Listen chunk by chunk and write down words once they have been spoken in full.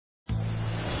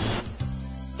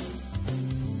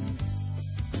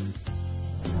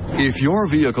If your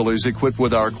vehicle is equipped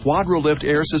with our Quadralift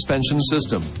air suspension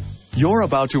system, you're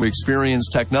about to experience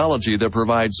technology that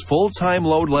provides full-time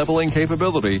load leveling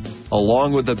capability,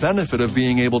 along with the benefit of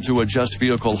being able to adjust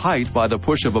vehicle height by the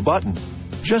push of a button.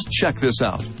 Just check this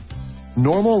out.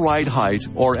 Normal ride height,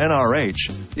 or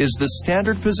NRH, is the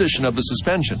standard position of the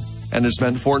suspension and is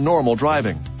meant for normal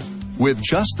driving. With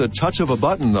just the touch of a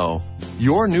button, though,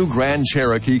 your new Grand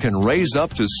Cherokee can raise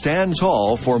up to stand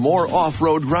tall for more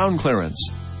off-road ground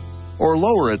clearance, or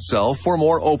lower itself for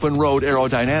more open-road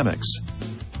aerodynamics.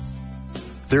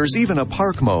 There's even a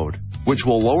park mode, which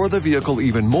will lower the vehicle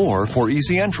even more for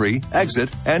easy entry, exit,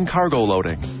 and cargo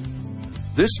loading.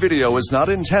 This video is not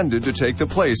intended to take the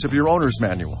place of your owner's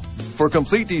manual. For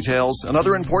complete details and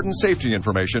other important safety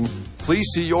information, please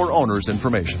see your owner's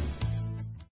information.